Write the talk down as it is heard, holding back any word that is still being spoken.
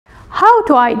How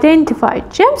to identify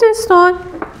gemstone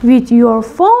with your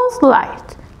phone's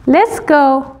light. Let's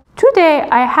go. Today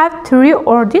I have 3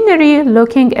 ordinary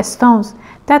looking stones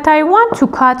that I want to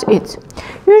cut it.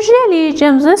 Usually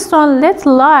gemstone let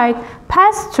light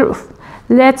pass through.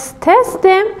 Let's test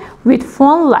them with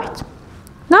phone light.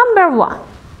 Number 1.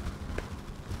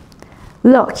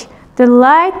 Look, the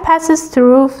light passes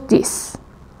through this.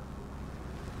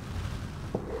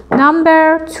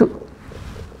 Number 2.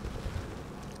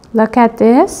 Look at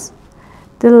this.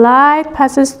 The light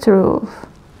passes through.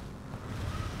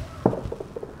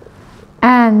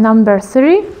 And number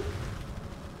 3.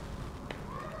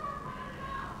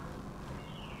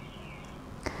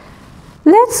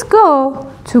 Let's go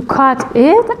to cut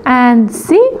it and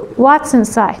see what's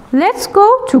inside. Let's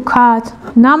go to cut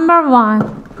number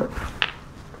 1.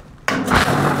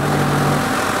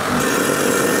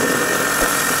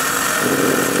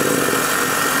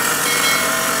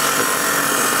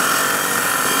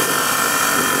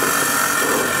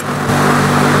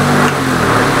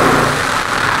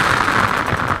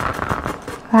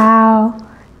 Wow,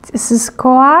 this is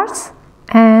quartz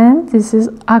and this is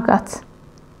agate.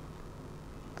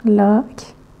 Look.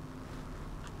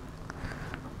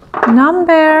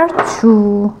 Number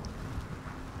 2.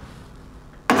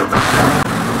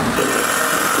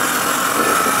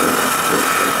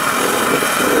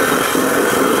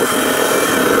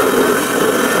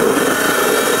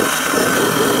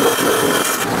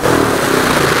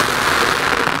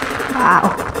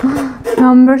 Wow.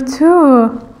 Number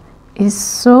 2 is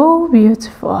so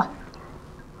beautiful.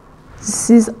 This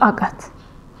is agate.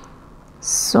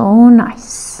 So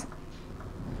nice.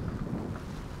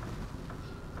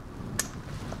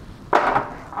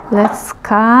 Let's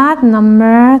cut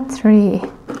number 3.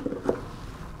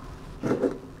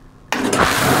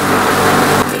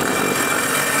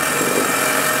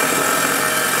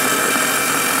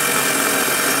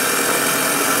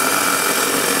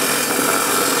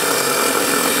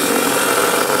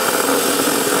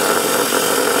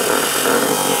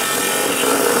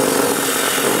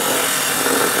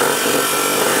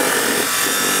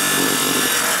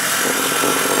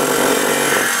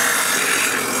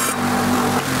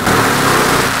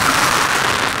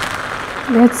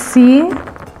 Let's see.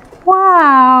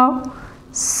 Wow,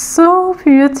 so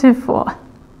beautiful.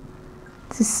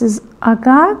 This is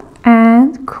agate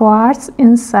and quartz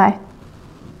inside.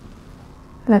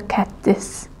 Look at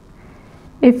this.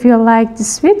 If you like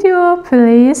this video,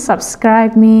 please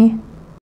subscribe me.